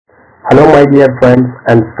Hello my dear friends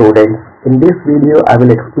and students. In this video I will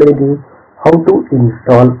explain you how to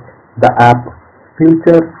install the app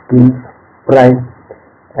FutureSkills Prime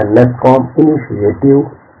and NASSCOM initiative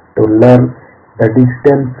to learn the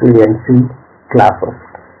digital fluency classes.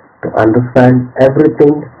 To understand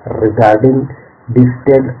everything regarding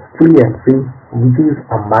digital fluency, which is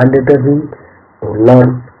a mandatory to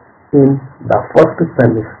learn in the first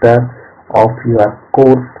semester of your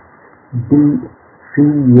course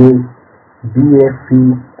BCA, BSc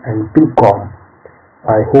and BCom.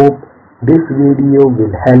 I hope this video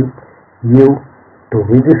will help you to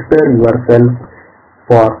register yourself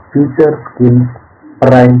for FutureSkills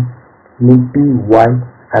Prime, A-MetiY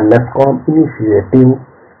and NASSCOM initiative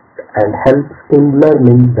and helps in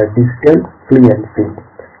learning the digital fluency.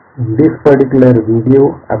 In this particular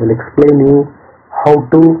video, I will explain you how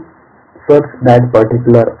to search that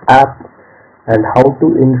particular app and how to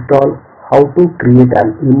install, how to create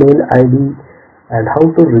an email ID and how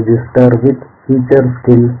to register with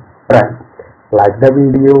FutureSkills Prime. Like the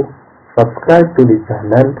video, subscribe to the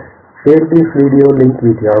channel, share this video link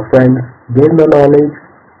with your friends, gain the knowledge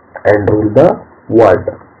and rule the world.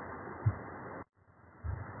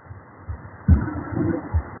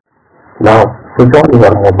 Now switch on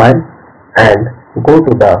your mobile and go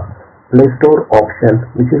to the Play Store option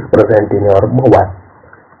which is present in your mobile.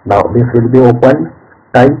 Now this will be opened.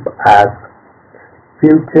 Type as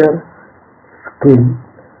FutureSkills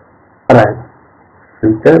Prime.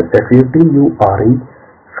 Future FUTURE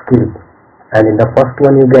skill, and in the first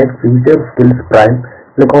one you get FutureSkills Prime.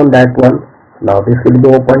 Click on that one. Now this will be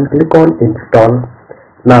open. Click on install.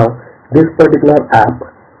 Now this particular app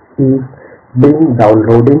is being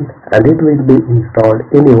downloading and it will be installed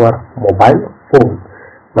in your mobile phone.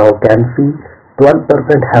 Now you can see 12%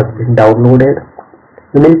 has been downloaded.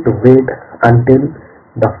 You need to wait until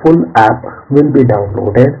the full app will be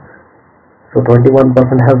downloaded. So 21%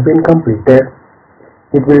 has been completed.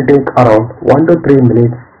 It will take around 1 to 3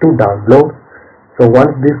 minutes to download. So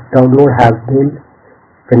once this download has been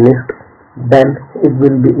finished, then it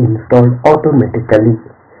will be installed automatically.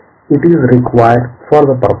 It is required for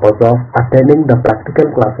the purpose of attending the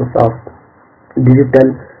practical classes of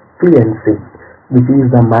digital fluency, which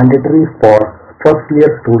is the mandatory for first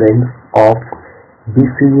year students of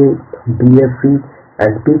BCA, BSc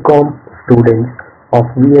and BCom students of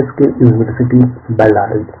VSK University,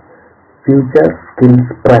 Bellary. FutureSkills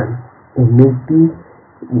Prime,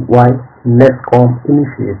 A-MetiY NASSCOM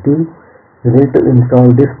initiative. You need to install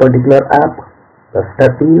this particular app. The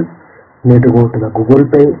step is you need to go to the Google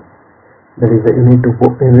Play. That is, you need to go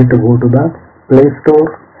to the Play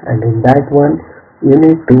Store, and in that one you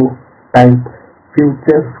need to type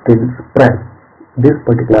FutureSkills Prime. This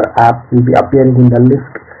particular app will be appearing in the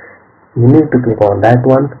list. You need to click on that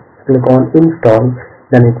one. Click on install.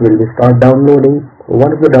 Then it will be start downloading.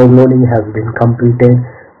 Once the downloading has been completed,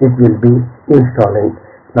 it will be installing.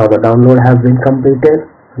 Now the download has been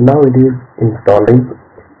completed. Now it is installing.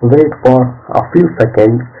 Wait for a few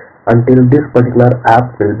seconds until this particular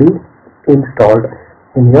app will be installed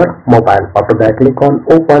in your mobile. After that, click on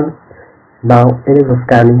open. Now it is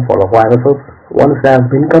scanning for the viruses. Once it has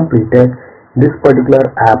been completed, this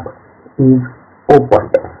particular app is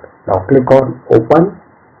opened. Now click on open.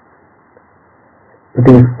 It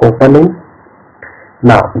is opening.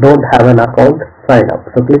 Now don't have an account, sign up.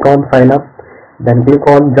 So click on sign up. Then click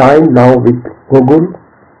on join now with Google.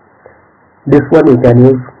 This one you can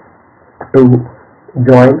use to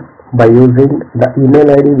join by using the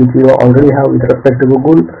email ID which you already have with respect to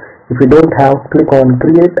Google. If you don't have, click on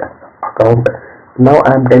create account. Now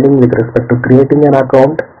I am telling with respect to creating an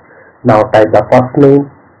account. Now type the first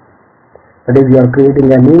name. That is, you are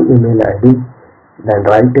creating a new email ID. Then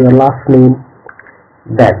write your last name.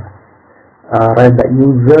 Then write the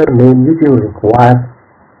username which you require.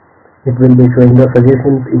 It will be showing the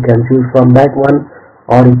suggestions. You can choose from that one,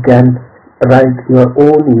 or you can write your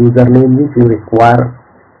own username which you require.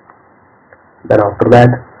 Then after that,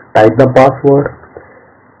 type the password.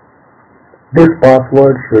 This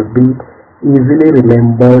password should be easily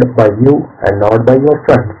remembered by you and not by your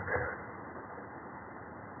friends.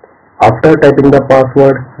 After typing the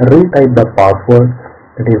password, retype the password.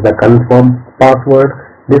 That is the confirm password.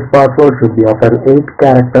 This password should be of an 8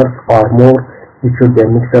 characters or more. It should be a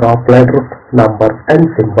mixture of letters, numbers and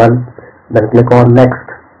symbols. Then click on next.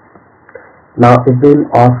 Now it will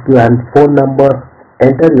ask you an phone number.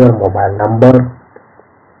 Enter your mobile number.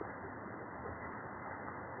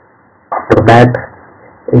 After that,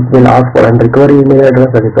 it will ask for a recovery email address.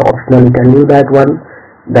 That is optional. You can leave that one.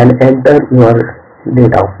 Then enter your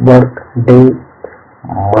date of birth, day,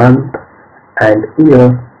 month and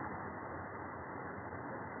year.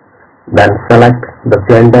 Then select the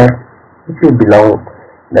gender which you belong.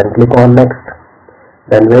 Then click on next.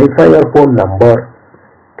 Then verify your phone number.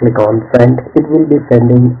 Click on send. It will be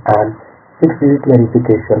sending an 6-digit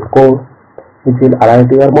verification code which will arrive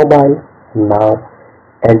to your mobile. Now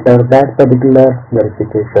enter that particular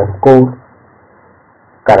verification code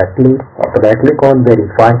correctly. After that click on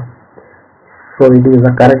verify. So it is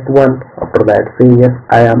the correct one. After that say yes,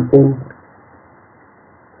 I am in.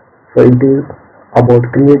 So it is about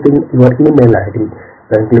creating your email ID.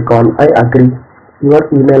 Then click on I agree. Your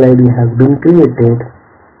email ID has been created.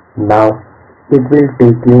 Now it will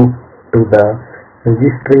take you to the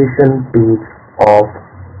registration page of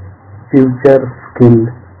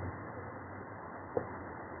FutureSkills.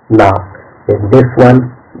 Now in this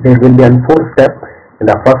one there will be 4 steps. In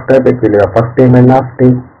the first step it will be the first name and last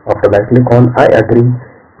name. After that click on I agree.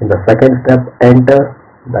 In the second step enter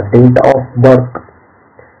the date of birth.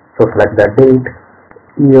 So select the date,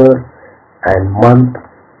 year and month.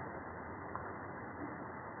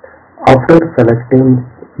 After selecting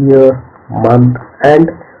year, month and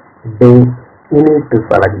day, you need to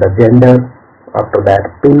select the gender. After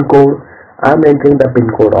that pin code. I am entering the pin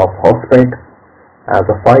code of hospital as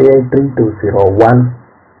a 583201.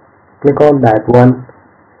 Click on that one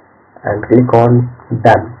and click on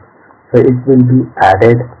done. So it will be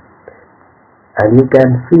added, and you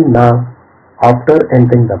can see now after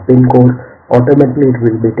entering the pin code automatically it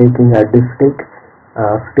will be taking a district,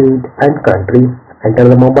 state and country. Enter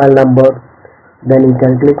the mobile number. Then you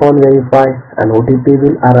can click on verify and OTP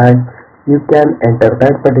will arrive. You can enter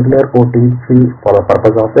that particular OTP for the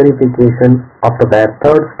purpose of verification. After that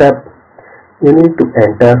third step you need to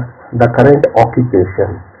enter the current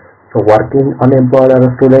occupation. So working, unemployed or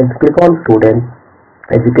a student, click on student.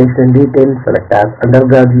 Education details, select as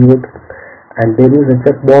undergraduate, and there is a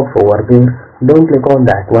checkbox over there. Don't click on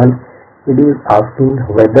that one. It is asking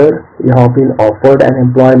whether you have been offered an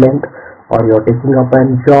employment or you are taking up a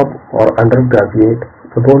job or undergraduate.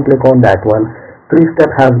 So don't click on that one. 3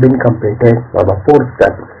 steps has been completed. Now the 4th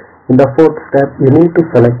step. In the 4th step you need to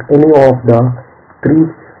select any of the 3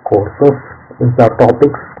 courses, the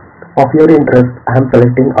topics of your interest. I am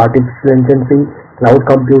selecting artificial intelligence, cloud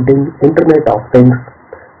computing, internet of things.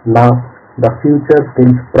 Now the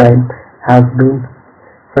FutureSkills Prime has been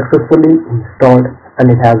successfully installed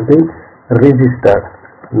and it has been registered.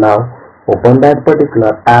 Now open that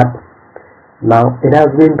particular app. Now it has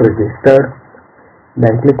been registered.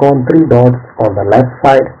 Then click on 3 dots on the left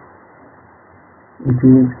side which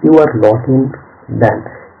is your login. Then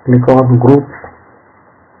click on groups.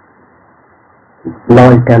 Now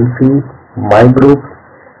you can see my groups,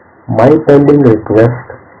 my pending request,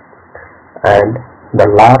 and the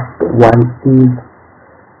last one is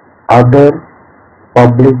other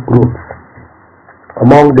public groups.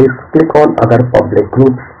 Among this click on other public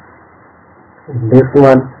groups. In this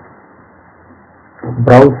one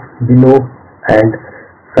browse below and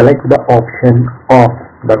select the option of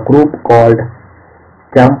the group called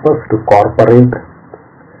campus to corporate.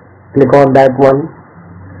 Click on that one.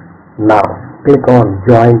 Now click on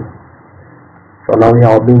join. So now you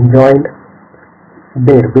have been joined.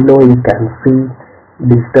 There below you can see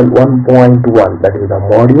digital 1.1, that is the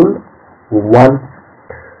module 1.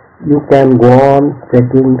 You can go on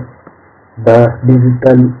checking the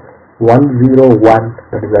digital 101,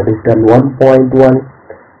 that is the digital 1.1.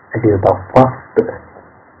 It is the first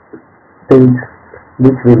page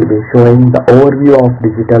which will be showing the overview of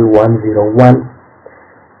digital 101.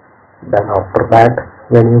 Then after that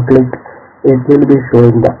when you click, it will be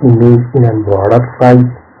showing the image in a broader size.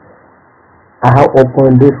 I have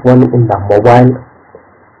opened this one in the mobile.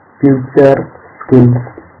 FutureSkills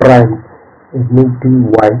Prime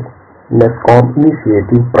A-MetiY NASSCOM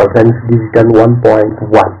initiative presents digital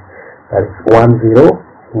 1.1, that is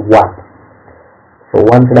 101. So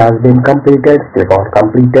once it has been completed, click on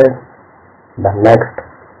completed. The next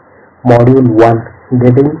module 1,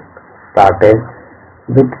 getting started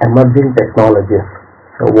with emerging technologies.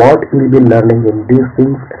 So what we will be learning in these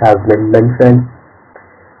things has been mentioned.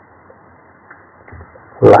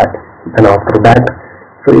 Right. And after that,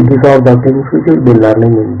 so these are the things which we will be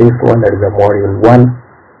learning in this one, that is the module 1.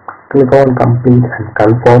 Click on complete and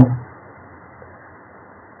confirm.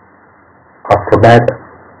 After that,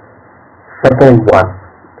 second one.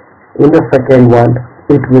 In the second one,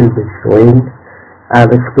 it will be showing, I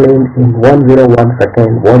have explained in 101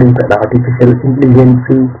 second what is an artificial intelligence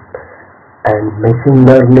and machine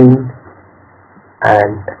learning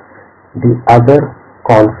and the other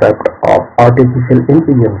concept of artificial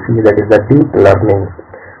intelligence, that is the deep learning.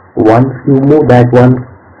 Once you move that one,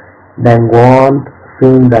 then go on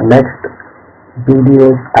seeing the next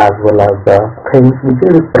videos as well as the things which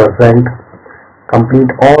is present.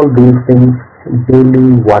 Complete all these things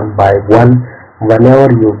daily one by one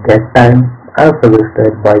whenever you get time as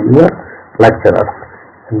suggested by your lecturers.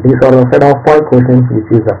 And these are a set of 5 questions which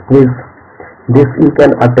is a quiz. This you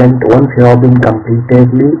can attempt once you have been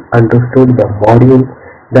completely understood the module,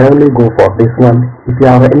 then only go for this one. If you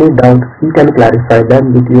have any doubts, you can clarify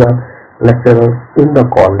them with your lecturers in the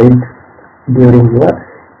college during your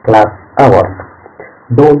class hours.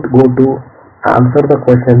 Don't go to answer the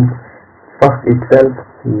questions first itself,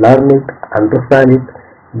 learn it, understand it,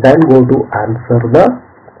 then go to answer the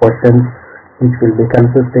questions which will be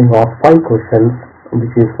consisting of 5 questions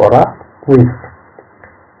which is for a quiz.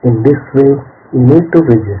 In this way, you need to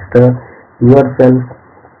register yourself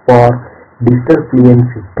for digital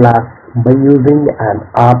fluency class by using an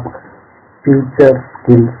app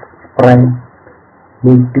FutureSkills Prime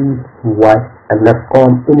A-MetiY and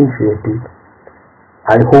NASSCOM initiative.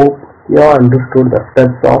 I hope you have understood the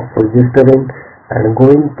steps of registering and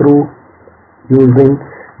going through using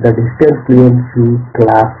the digital fluency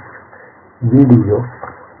class videos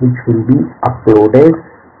which will be uploaded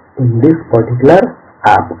in this particular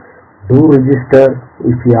app. Do register.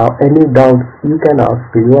 If you have any doubts, you can ask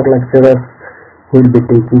your lecturers who will be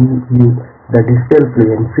taking you the digital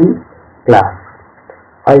fluency class.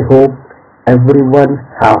 I hope everyone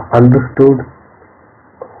have understood.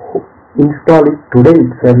 Install it today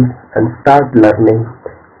itself and start learning.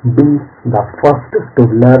 Be the first to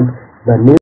learn the new